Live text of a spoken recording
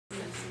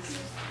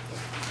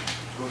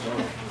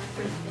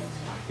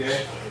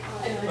Okay.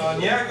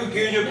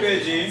 290ペ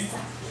ージ。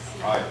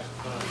はい。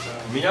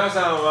皆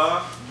さん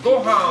はご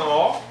飯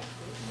を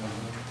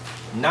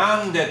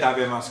何で食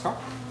べますか？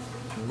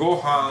ご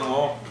飯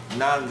を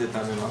何で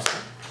食べますか？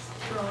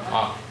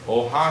あ、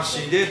お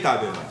箸で食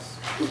べます。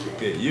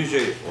Okay.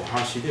 Usually お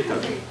箸で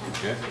食べる。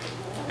Okay.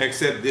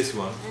 Except this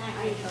one.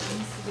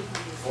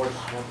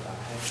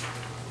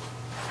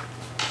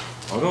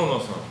 アローノ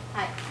さん。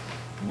はい。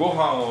ご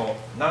飯を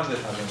何で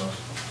食べます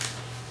か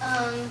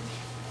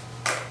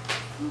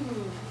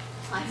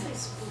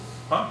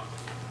？Huh?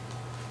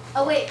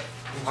 Oh wait,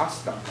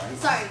 Pasta.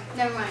 sorry,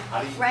 never mind.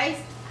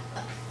 Rice,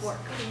 fork.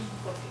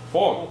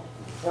 Fork.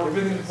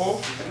 Everything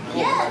fork?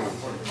 Yes.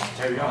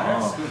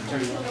 Ah.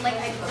 Like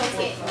I cook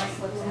it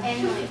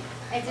and like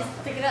I just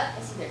pick it up.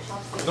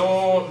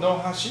 No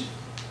hashi?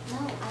 No,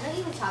 I don't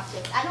even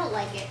chopsticks. I don't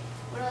like it.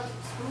 What else?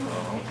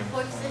 Oh, okay.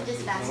 Forks are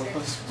just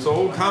faster.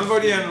 So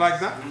Cambodian like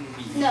that?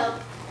 No.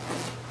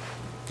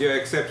 Your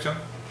exception?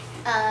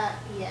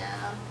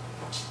 Yeah.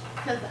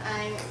 Cause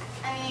I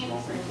mean,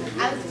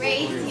 I was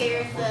raised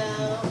here, so.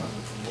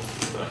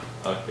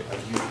 Okay.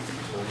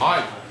 は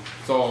い。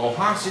そう、お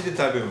箸で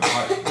食べます。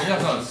はい。皆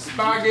さん、ス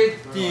パゲ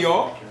ッティ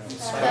を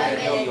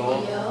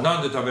Spaghetti.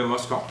 何で食べま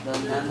すか？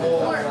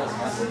 Fork.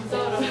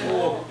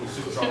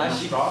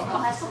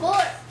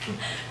 Fork.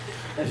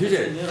 フ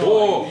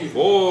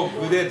ォー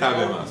クで食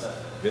べます。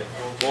で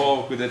フ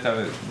ォークで食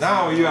べる。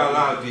Now you are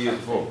allowed to use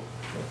fork.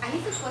 I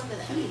use a fork for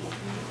that.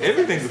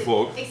 Everything's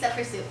fork. Except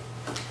for soup.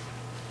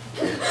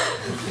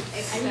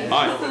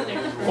 はい。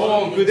フォ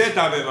ークで食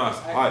べま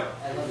す。はい。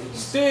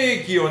ス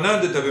テーキを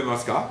何で食べま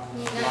すか？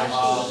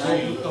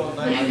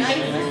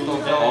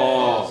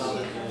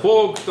フ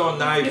ォークと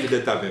ナイフ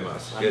で食べま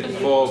す。Good.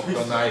 フォーク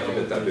とナイフ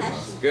で食べま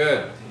す。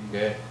Good.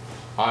 Okay.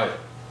 はい。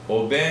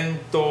お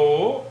弁当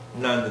を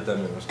何で食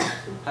べますか？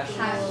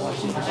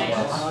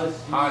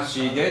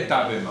箸で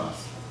食べま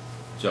す。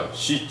じゃあ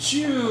シ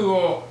チュー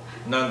を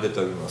何で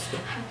食べますか？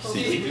シチ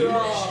ュー。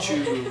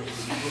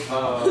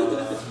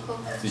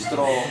スト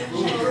ロー。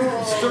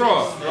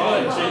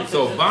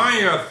So by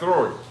your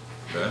throat.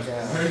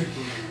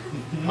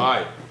 は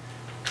い。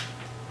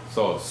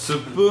そうス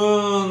プ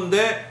ーン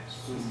で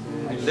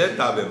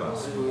食べま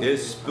す。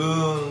スプ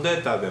ーン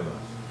で食べま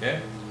す。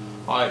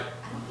はい。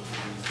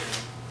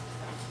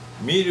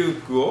ミル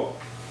クを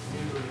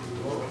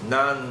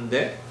何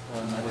で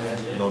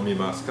飲み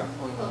ますか？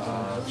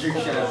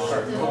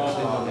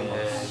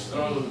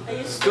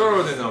スト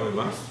ローで飲み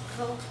ます。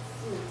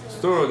ス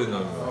トローで飲みま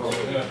す。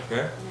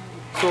Okay?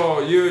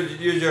 So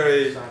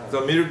usually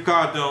the milk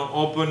carton,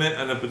 open it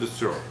and put the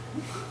straw.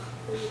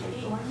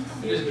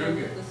 Just drink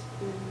it.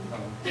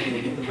 I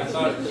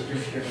thought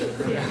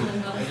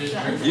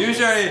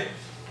Usually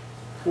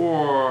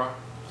pour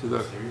to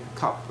the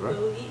cup, right?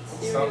 You eat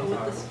cereal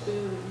with a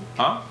spoon.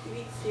 Huh? You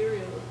eat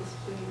cereal with a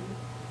spoon.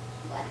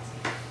 What?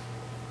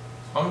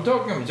 I'm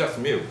talking just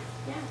milk.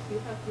 Yeah, you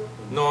have your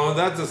food. No,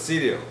 that's a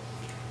cereal.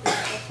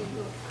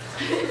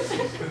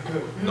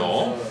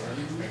 No,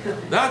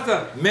 that's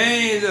a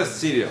made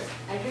cereal.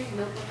 I drink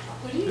milk with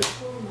chocolate.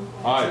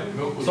 はい。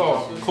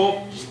そう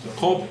コ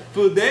ッ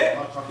プで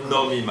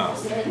飲みま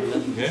す。ね。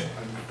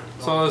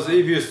So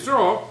if you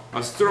straw,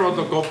 a straw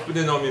とコップ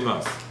で飲み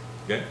ます。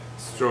Okay?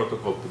 ストローと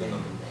コップで飲み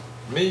ま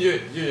す。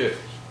Usually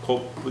コッ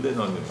プで飲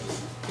みま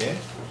す。Okay?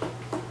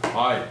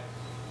 はい。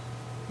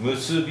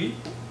結び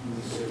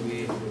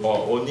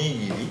おに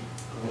ぎ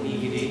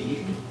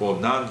りを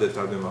何で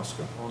食べます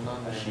か？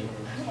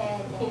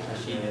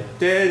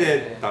手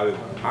で食べ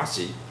ま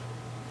す。箸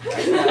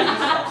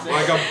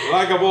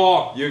like a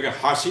ball, you can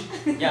箸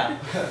Yeah,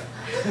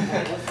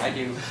 I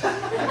do.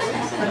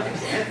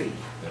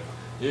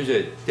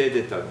 Usually 手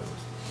で食べます。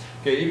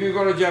Okay, if you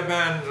go to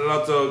Japan,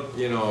 lots of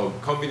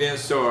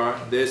convenience store,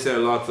 they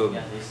sell lots of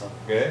Yeah, they saw.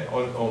 okay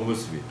on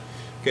musubi.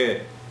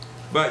 Okay,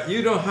 but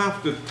you don't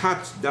have to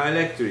touch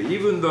directly,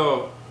 even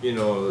though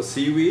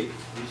seaweed.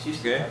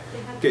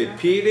 Okay,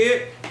 peel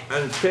it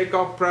and take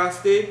off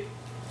plastic,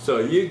 so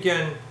you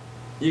can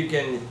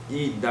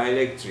eat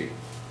directly.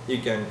 You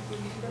can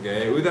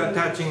without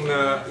touching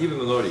even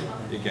the nori,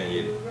 you can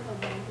eat it.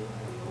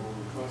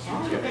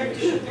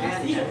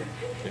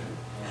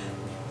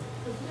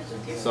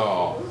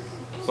 So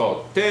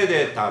手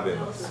で食べ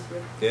ます。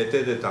手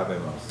で食べ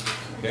ます。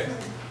Okay?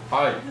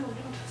 はい。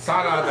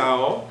サラダ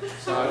を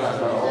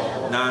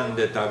何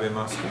で食べ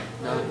ますか？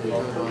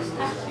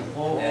フ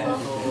ォ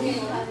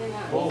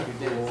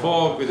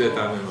ークで食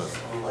べます。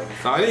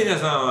アリーナ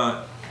さん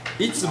は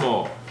いつ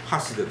も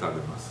箸で食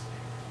べます。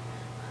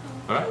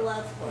I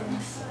love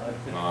forks.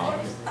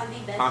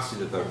 箸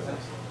で食べま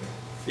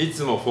す。い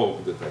つもフォ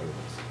ークで食べま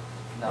す。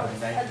No,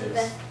 That's the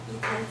best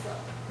utensil.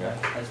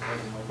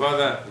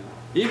 But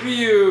if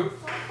you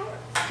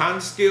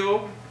hand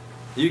skill,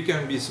 you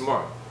can be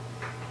smart.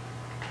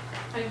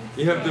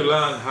 You have to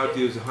learn how to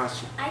use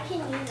hashi. I can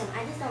use them.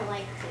 I just don't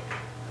like to.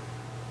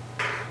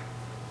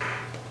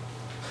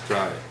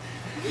 Try it.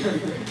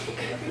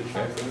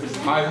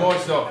 はい、もう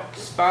一度。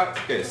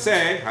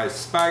say、はい、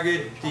スパゲ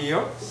ッティ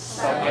をス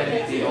パゲ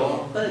ッティ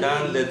を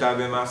なんで食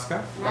べます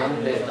か？な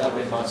んで食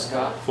べます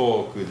か？フ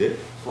ォークで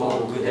フ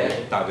ォーク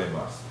で食べ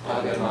ます。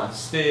食べま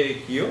す。ステ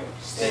ーキを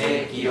ス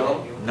テーキ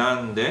を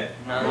なんで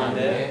なん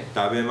で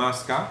食べま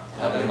すか？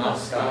食べま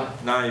すか？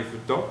ナイフ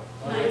と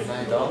ナイフ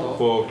と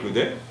フォーク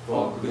でフ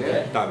ォーク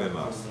で食べ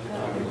ます。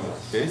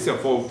Okay,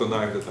 フォークと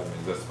ナイフで食べま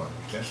す。That's fine.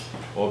 Okay?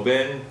 お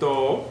弁当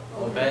を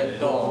お弁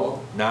当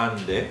をな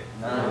んで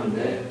なん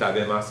で食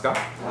べますか？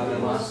食べ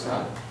ます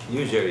か？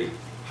 Usually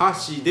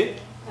箸で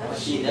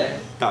箸で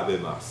食べ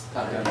ます。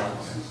食べま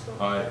す。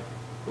はい。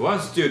One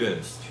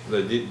student, the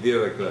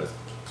other class,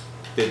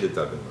 手で食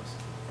べます。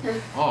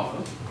あ、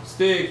ス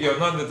テーキを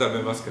なんで食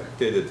べますか？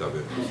手で食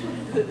べます。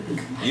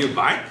You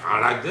bite?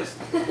 I like this.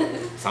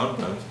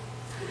 Sometimes.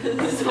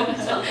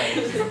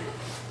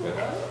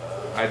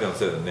 I don't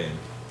say the name.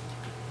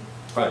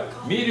 はい。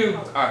ミルク、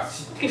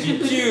シチ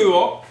ュー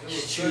を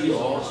シチュー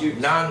を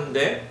なん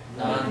で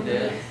なん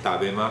で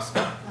食べます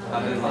か？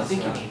食べます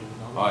か？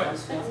はい。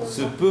ス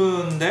プ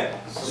ーンで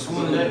スプ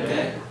ーン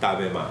で食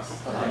べま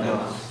す。食べ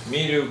ます。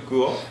ミル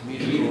クをミ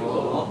ルク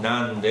を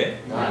なん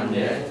でなん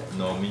で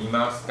飲み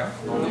ますか？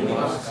飲み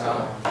ます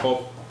か？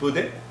コップ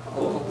で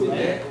コップ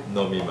で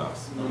飲みま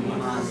す。飲み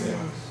ます。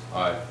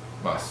はい。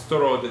まあ、スト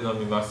ローで飲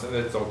みますの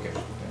で、It's OK。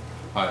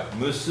はい。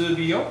結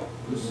びを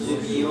結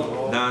び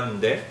をな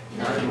んで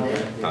なんで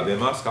食べ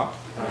ますか？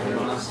食べ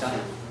ますか？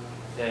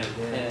手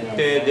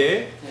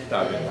で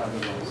食べま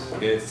す。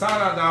で、サ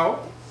ラダ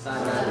をサ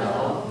ラダ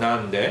をな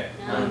んで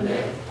なん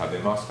で食べ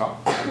ますか？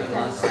食べ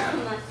ますか？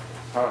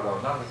サラダを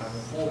なんで食べま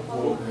すか？フォ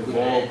ー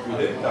ク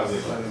で食べま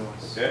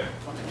す。Okay?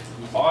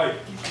 はい。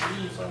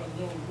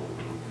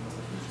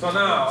So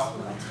now,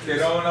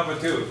 row number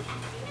 2.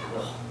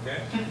 Okay?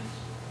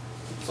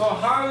 So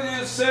how do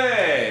you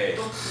say?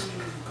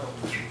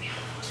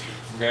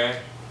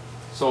 Okay?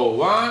 So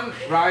one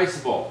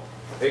rice bowl.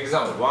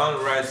 Example, one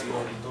rice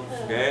bowl.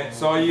 Okay?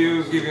 So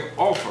you give an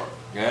offer.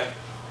 Okay?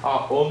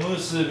 おむ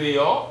すび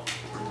を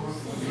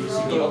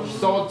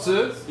一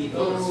つ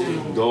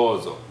ど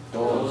うぞ。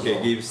Okay,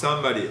 give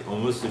somebody お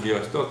むすびを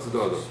一つ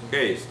どうぞ。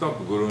Okay,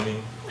 stop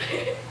grooming.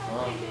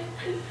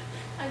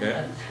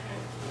 Okay?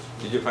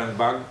 Did you find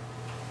bug?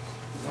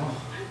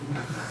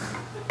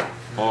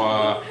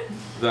 Or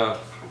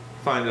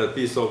find a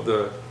piece of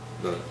the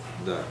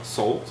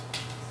salt?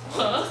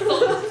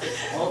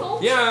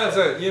 Yeah,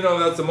 so, you know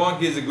that's the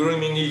monkeys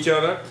grooming each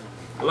other.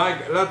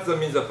 Like that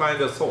means find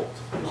the salt.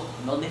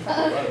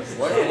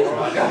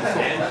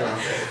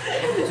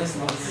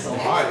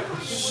 Right.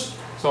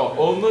 So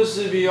おむ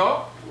すび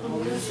を一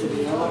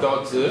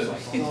つ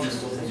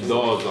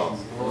どうぞ。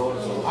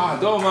あ、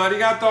どうもあり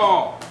が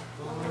と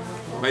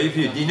う。But if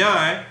you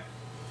deny,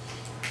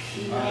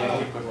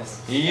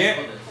 いい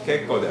え、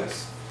結構で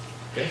す。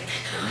Okay?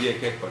 いいえ、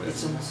結構で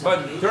す。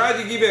But try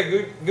to give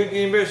a good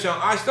impression.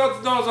 あ、一つ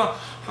どうぞ。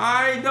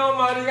はい、どう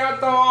もありが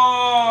とう。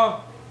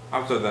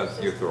After that,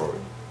 you throw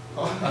it.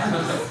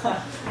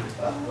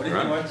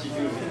 Right?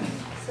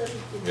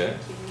 Yeah.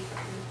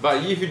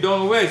 But if you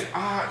don't waste,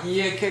 あ、いい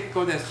え、結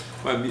構です。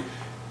But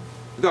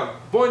the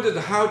point is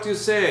how to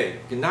say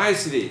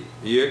nicely,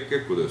 いいえ、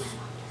結構です。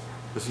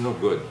It's not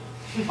good.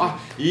 あ、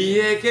いい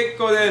え、結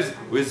構です。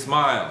With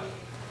smile.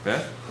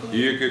 い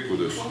いえ、結構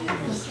です。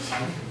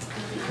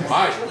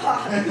はい。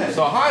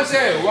So how to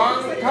say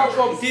one cup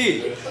of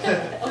tea?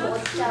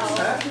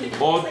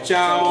 お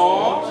茶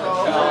を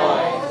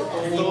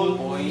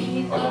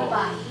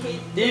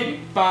一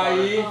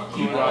杯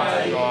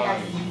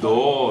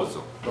どう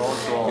ぞ。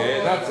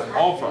Okay, that's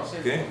offer.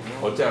 Okay?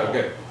 お茶、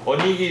okay. お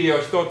にぎりを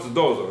一つ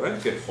どうぞね。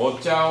Okay? お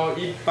茶を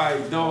一杯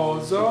ど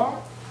うぞ。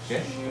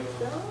Okay?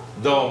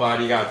 どうもあ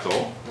りがとう。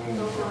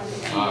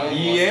あ、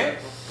いいえ。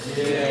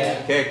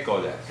結構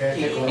で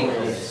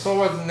す。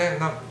そうですね。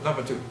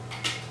number 2。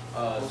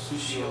お寿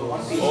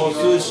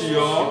司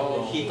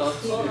を一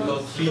つ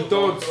ど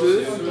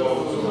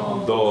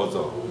う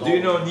ぞ。Do you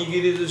know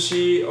握り寿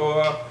司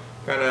or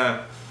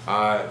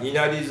い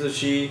なり寿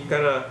司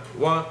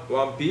one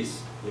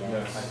piece?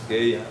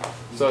 Okay.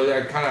 So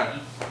they kind of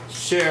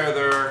share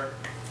their.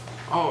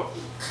 Oh,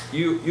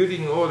 you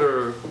didn't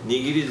order 握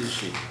り寿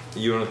司.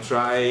 You want to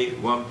try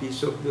one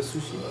piece of the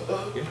sushi?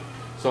 Okay.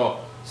 So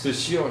寿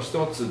司を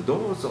一つど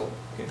うぞ。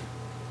Okay.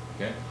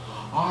 Okay.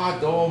 あ、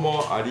どう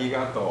もあり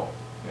がとう。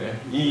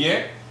いい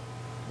え、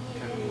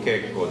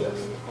結構で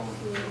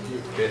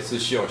す。寿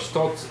司を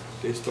一つ、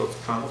一つ、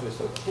カウント一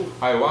つ。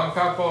はい、one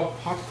cup of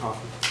hot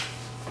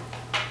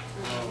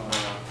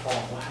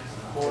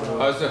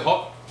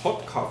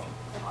coffee。hot coffee。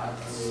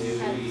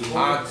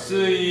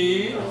熱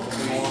いコ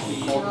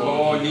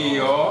ーヒ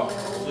ーを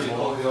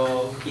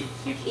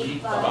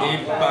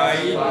一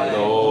杯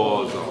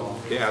どうぞ。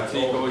熱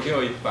いコーヒー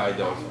を一杯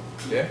どうぞ。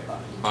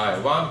はい、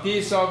one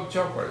piece of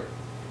chocolate。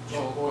チ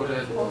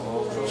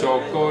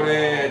ョコ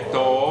レート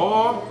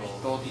を一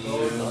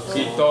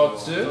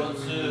つ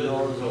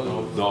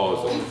どう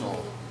ぞ。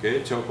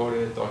Okay? チョコ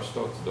レートを一つ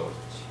どうぞ。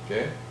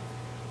Okay?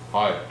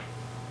 はい。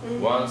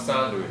One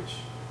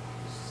sandwich。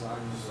サ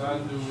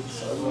ン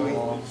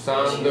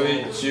ドイ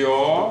ッチ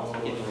を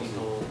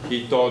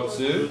一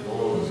つ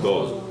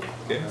どうぞ。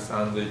Okay?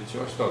 サンドイッチ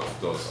を一つ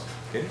どうぞ。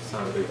Okay?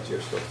 サンドイッチを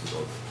一つど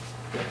うぞ。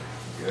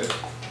Okay? Good.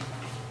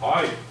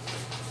 はい。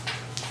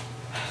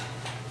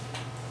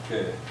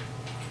Okay.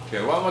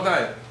 Okay, one more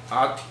time.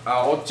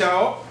 お茶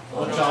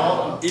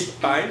を一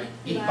杯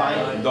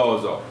ど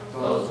うぞ。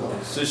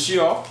寿司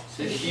を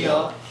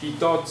一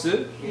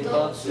つ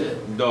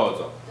どう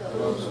ぞ。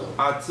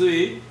熱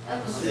い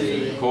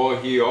コ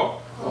ーヒー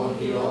を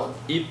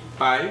一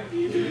杯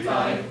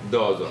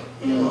どうぞ。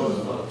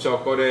チ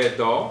ョコレー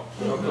トを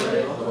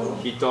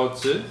一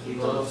つ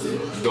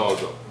どう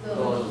ぞ。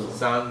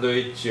サンド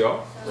イッチ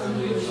を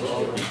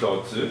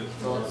一つ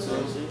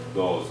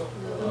どうぞ。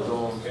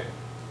Okay.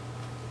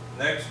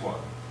 Next one.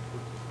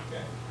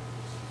 Okay.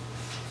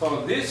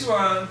 So this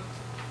one,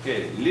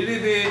 okay, little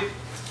bit,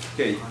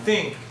 okay,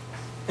 think.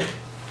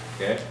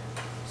 Okay.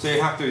 So you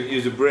have to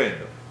use a brain.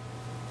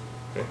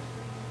 Okay.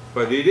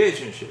 But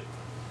relationship.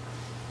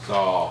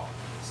 So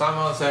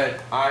someone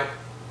said,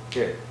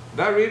 okay,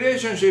 that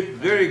relationship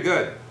very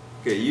good.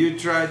 Okay, you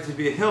try to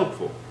be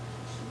helpful.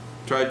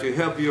 Try to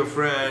help your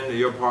friend,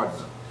 your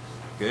partner.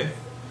 Okay.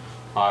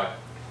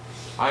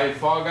 I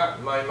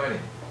forgot my money.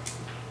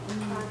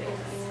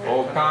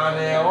 お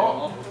金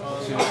を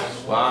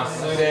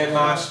忘れ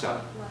ました。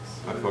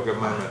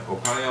お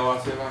金を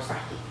忘れました。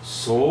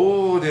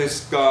そうで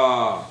す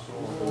か。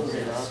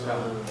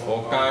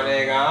お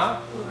金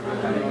が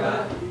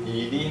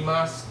いり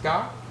ます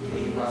か？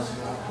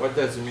 What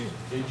does it mean?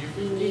 Do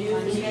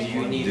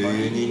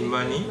you need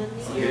money?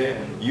 Okay.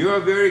 You are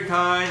very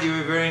kind, you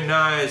are very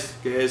nice.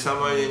 Okay.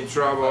 Someone in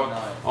trouble.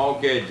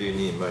 Okay, do you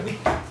need money?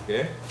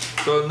 Okay.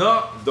 So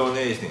not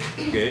donating.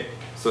 Okay.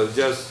 So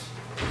just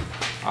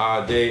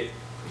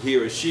he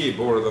or she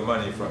borrow the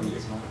money from you.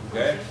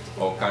 Okay.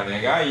 お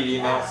金がい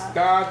ります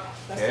か?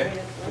 Okay.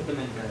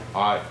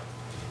 Alright.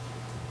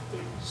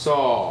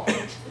 So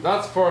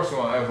that's first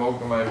one. I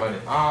forgot my money.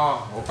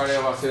 お金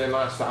を忘れ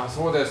ました。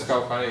そうですか。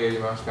お金がいり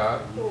ますか?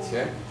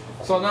 Okay.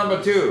 So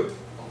number two.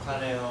 お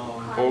金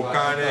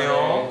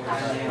を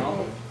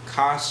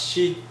貸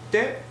し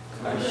て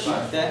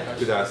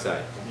くださ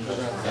い。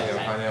お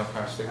金を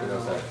貸してくだ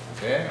さい。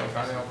Okay. お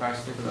金を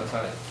貸してくだ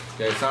さい。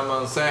Okay.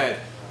 Someone said,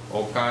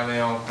 お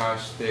金を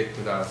貸して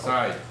くだ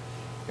さい。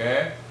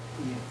Okay.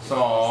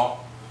 So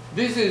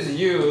this is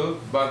you,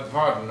 but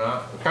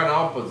partner, kind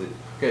of opposite.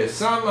 Okay.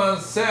 Someone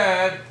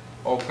said,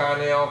 お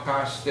金を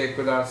貸して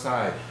くだ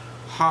さい。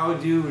How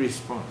do you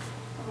respond?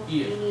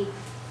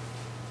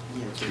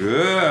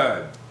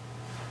 Good.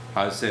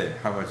 How say?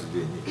 How much do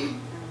you need?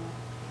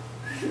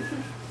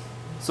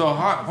 So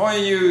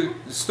when you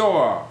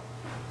store,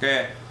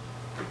 okay,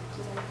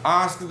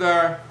 ask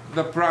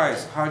the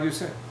price. How do you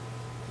say?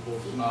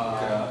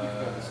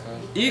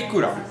 い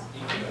くら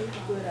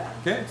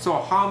Okay, so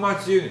how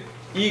much do you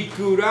need? い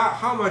くら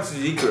How much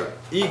is いくら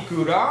い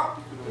くら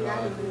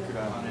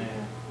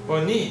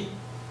or need?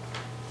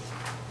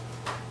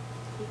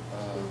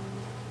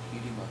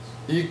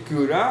 い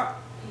くら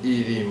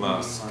いり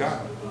ますか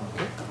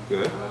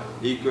Good.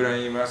 いくら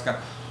いりますか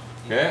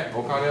Okay,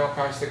 お金を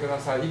貸してくだ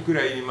さい。いく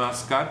らいりま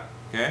すか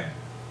Okay,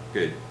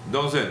 okay.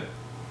 Don't say it.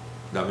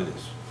 ダメで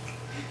す。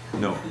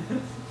No.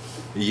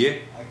 いい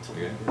え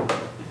Okay.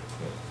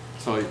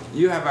 So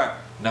you have a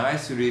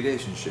nice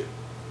relationship.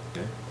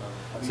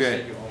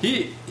 Okay?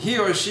 Okay. He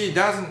or she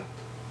doesn't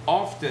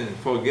often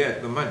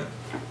forget the money.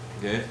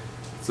 Okay?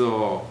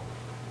 So,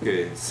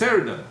 okay,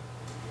 seldom.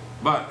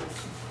 But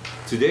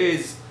today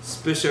is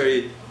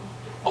especially,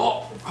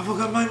 I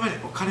forgot my money.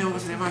 お金を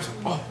忘れまし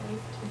た。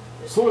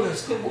そうで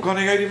すか。お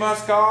金がいりま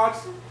すか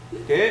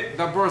Okay?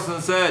 The person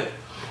said,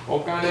 お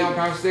金を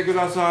貸してく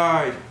だ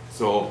さい。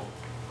So,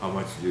 how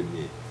much do you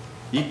need?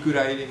 いく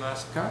らいりま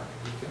すか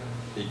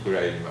いく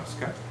らいります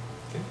か Okay?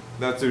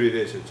 That's a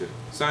relationship.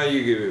 So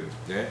you give him.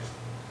 Okay?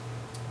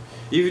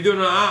 If you do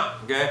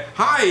not, okay,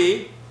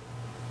 hi,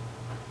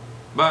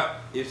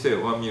 but if say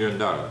 $1 million,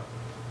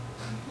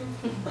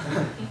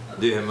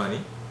 do you have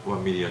money?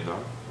 $1 million?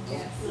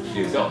 Yes.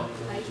 You don't.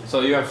 So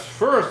you have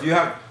first, you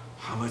have,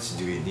 how much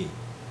do you need?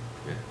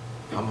 Okay?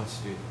 How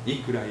much do you need?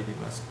 いくらいり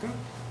ますか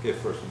Okay,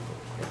 first and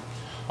foremost. Okay?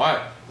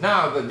 Alright,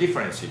 now the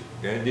difference.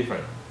 Okay,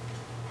 different.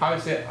 How you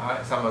say,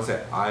 someone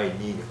say, I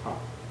need help.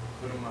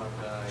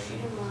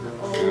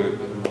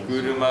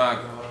 車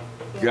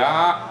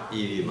が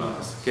いり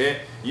ます。Okay?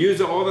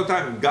 Use all the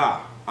time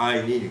が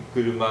I need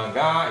車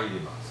がいり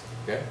ます。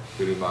Okay?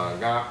 車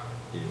が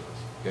いりま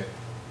す。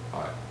Okay?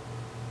 は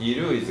い。い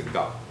る is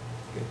が。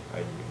Okay?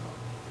 I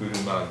need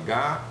車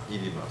がい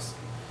ります。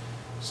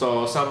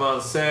So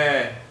someone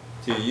say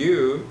to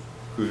you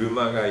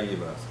車がいり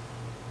ます。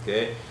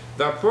Okay?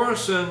 The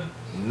person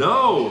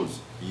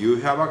knows you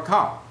have a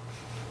car.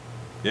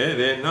 Okay?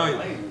 They know it.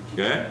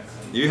 Okay?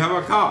 You have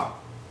a car.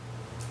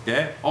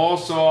 Okay?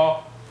 Also,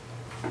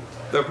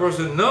 the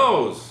person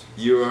knows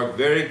you are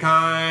very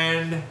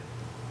kind.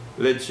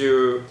 Let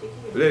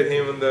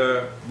him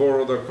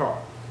borrow the car.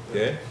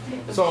 Okay?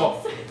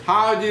 So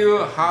how do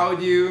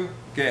you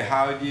Okay,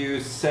 how do you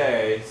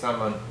say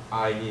someone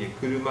I need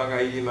車が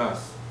いりま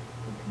す?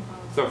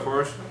 So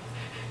first,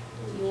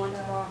 You want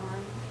to borrow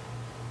mine?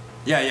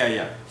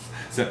 yeah.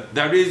 So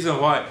the reason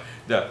why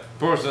the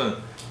person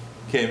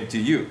came to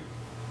you,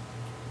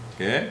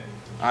 okay?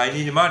 I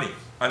need money.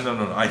 No,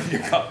 I need a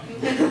car.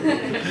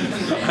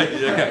 I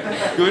need a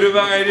car.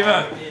 車がいり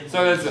ます.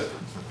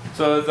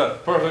 So the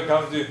person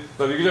comes to you.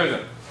 So びっくりした。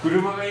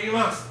車がいり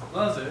ます.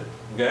 なぜ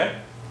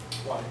Okay?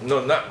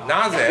 No,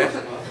 なぜ?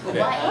 Okay.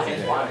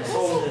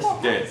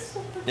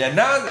 Yeah,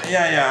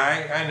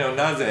 I know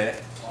な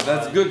ぜ.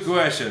 That's a good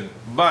question.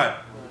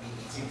 But,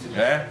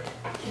 okay?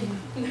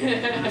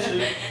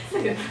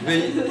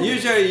 But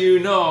usually you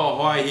know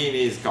why he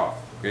needs car.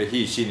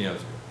 Okay, she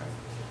knows.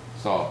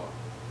 So,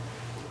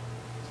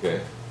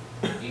 okay.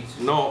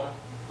 No.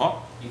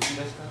 Oh, いつ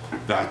ですか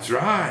that's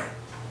right.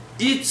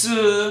 いつ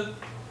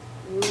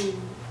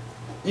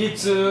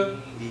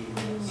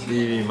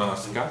いりま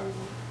すか?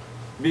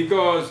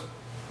 Because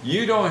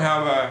you don't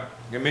have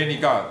many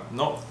cars,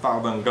 not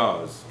 1,000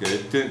 cars.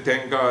 Okay,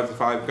 10 cars,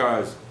 5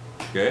 cars.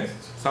 Okay,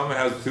 someone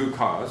has 2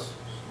 cars.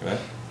 Okay,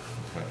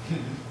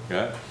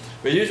 okay.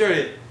 But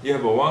usually you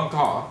have one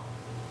car.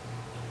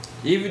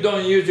 If you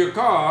don't use your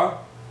car,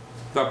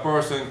 the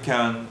person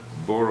can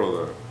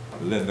borrow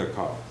the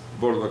car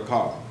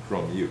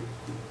from you.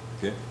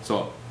 Okay,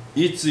 so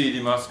いつい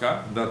ります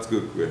か? That's a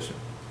good question.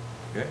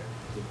 Okay.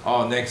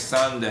 Oh, next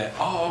Sunday.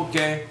 Oh,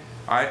 okay.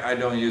 I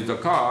don't use the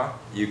car.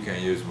 You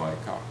can use my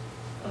car.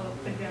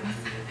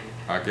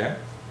 Okay.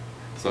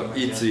 So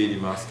いついり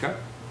ますか?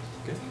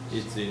 Okay.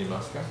 いついり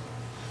ますか?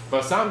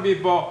 But some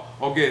people,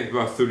 okay,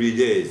 about 3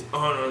 days.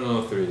 Oh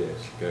no, 3 days.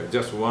 Okay.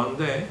 Just 1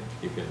 day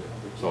you can do it.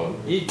 So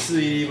い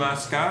ついりま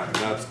すか?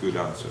 That's good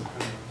answer.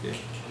 Okay.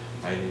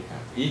 I need car.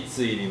 い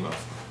ついります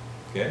か?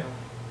 Okay.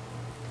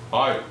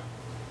 Alright.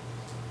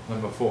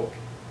 Number 4.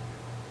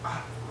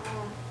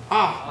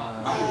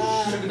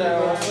 宿題を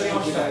忘れ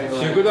ました。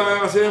宿題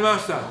忘れま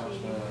した。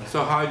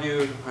So how do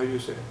you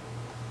say?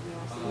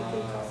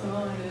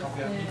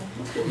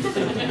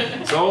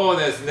 そう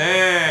ですね。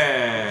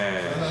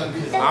That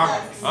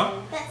sucks. Huh?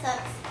 That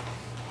sucks.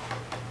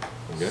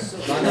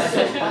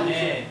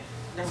 Okay.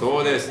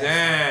 そうです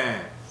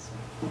ね。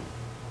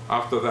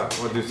After that,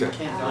 what do you say?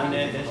 残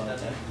念でしたね。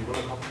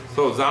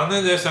そう、残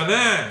念でしたね。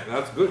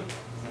That's good.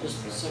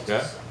 Okay.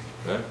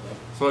 Okay.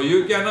 So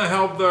you cannot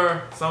help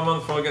someone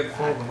forget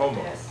homework.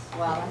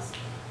 Well,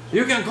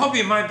 You can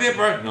copy my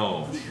paper.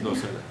 No,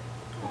 sir.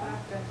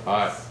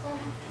 はい。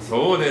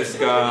そうです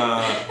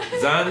か。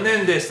残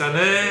念でしたね。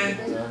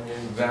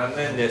残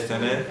念でした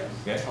ね。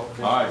Okay.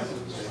 はい。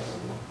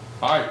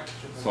はい。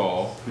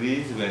So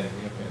please lend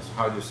me a pencil.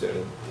 How do you say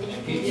it?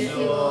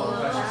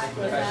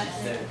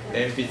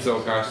 鉛筆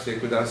を貸して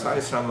ください。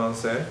Someone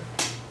said.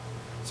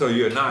 So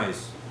you're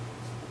nice.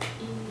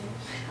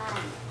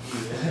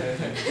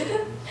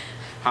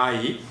 は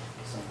い。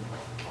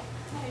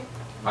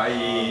はい。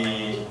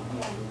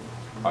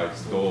はい、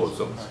どう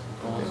ぞ。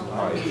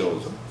はい、ど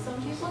うぞ。Some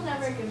people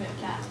never give it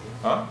back.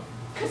 Huh?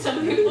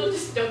 Some people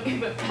just don't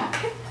give it back.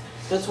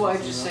 That's why I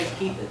just say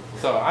keep it.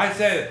 So I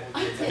said,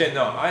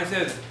 I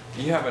said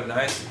you have a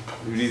nice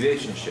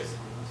relationship.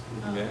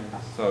 Okay?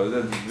 So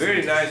that's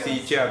very nice to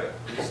each other.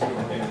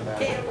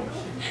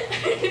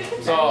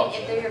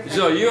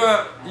 So you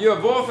are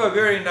both are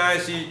very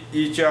nice to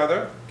each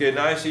other. Okay,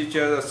 nice to each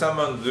other.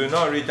 Someone do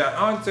not return.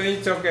 Oh, so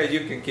it's okay.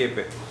 You can keep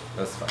it.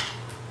 That's fine.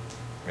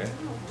 Okay.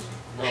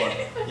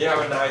 You have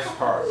a nice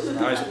heart,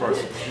 nice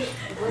person.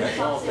 Okay.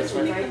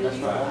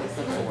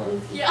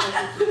 Yeah.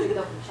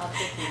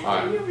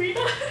 Can you read it?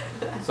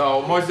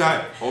 So もう一度、は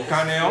い、お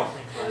金を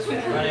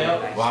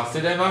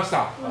忘れまし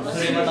た。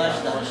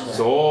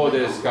そう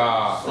です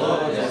か。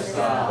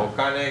お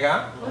金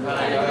が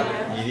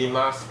いり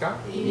ますか？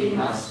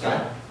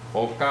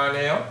お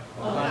金を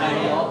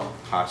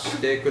貸し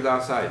てくだ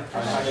さい。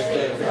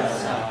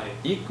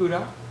いくら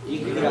い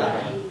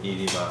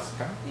ります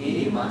か？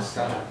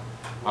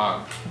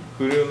あ、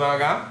車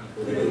が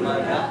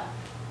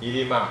い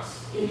りま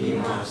す。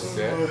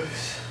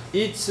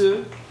い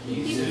つ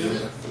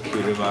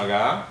車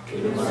がい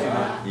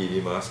り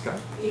ますか？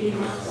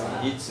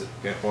いつ？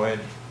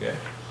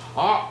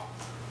あ、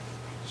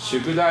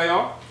宿題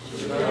を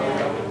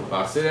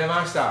忘れ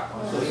ました。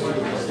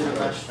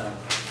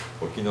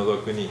お気の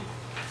毒に。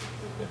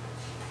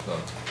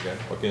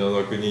お気の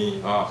毒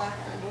に。あ、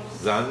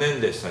残念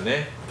でした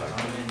ね。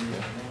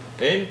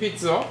鉛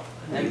筆を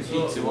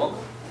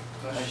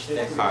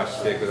貸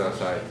してくだ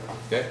さい。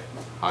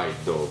はい、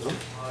どうぞ。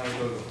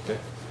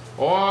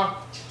Or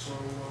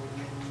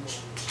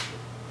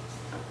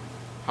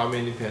how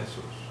many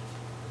pencils?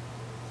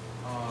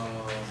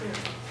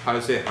 How do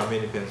you say how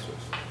many pencils?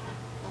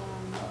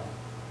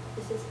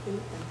 This is 8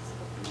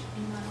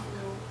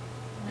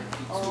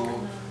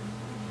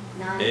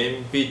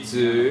 鉛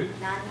筆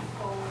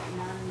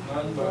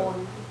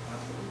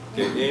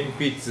鉛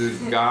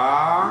筆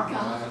が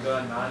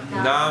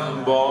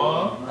何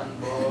本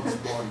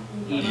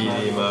い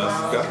りま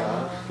すか？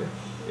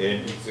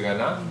鉛筆が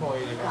何本い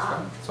り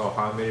ますか？So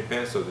how many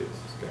pencils is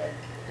this?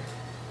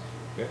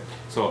 Okay?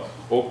 So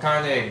お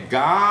金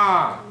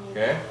が、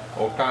okay?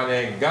 お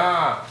金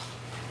が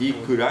い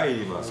くらい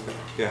りますか？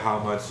 Okay? How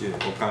much you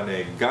need? お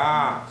金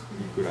が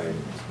いくらいり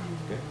ますか？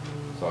 Okay?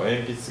 So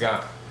鉛筆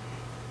が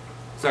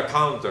さあ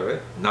カウンター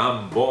で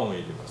何本い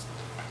りますか？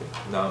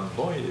 Okay? 何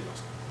本いりま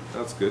すか？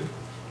 That's good.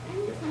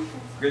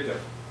 Good job.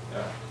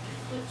 Yeah.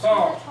 So,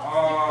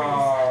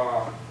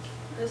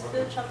 Let's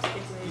do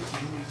chopstick race.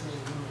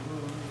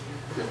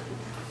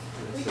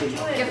 We can do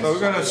it. so we're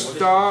gonna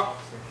start.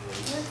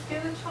 Let's do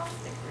the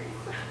chopstick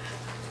race.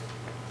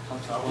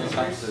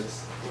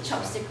 The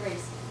chopstick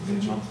race.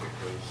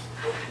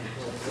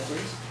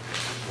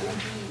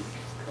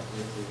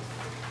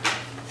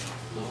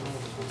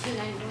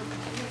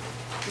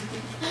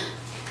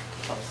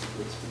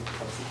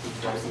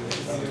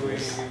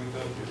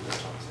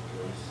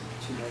 It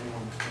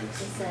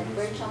said,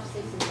 wear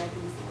chopsticks and red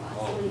beans.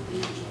 Somebody beat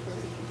you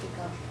first, you can pick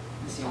up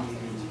the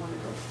chopsticks. One of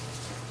those.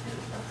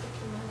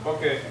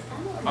 Okay.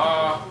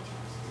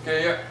 Okay,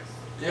 yeah.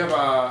 You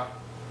have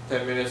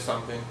 10 minutes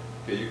something.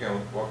 Okay, you can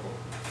walk.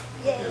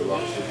 Okay,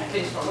 walk.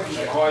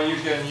 Or you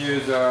can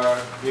use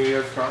New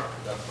Year's card.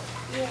 That's fine.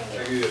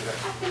 Thank you. I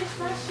finished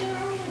last year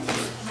already.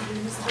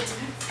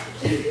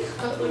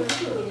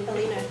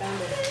 Alina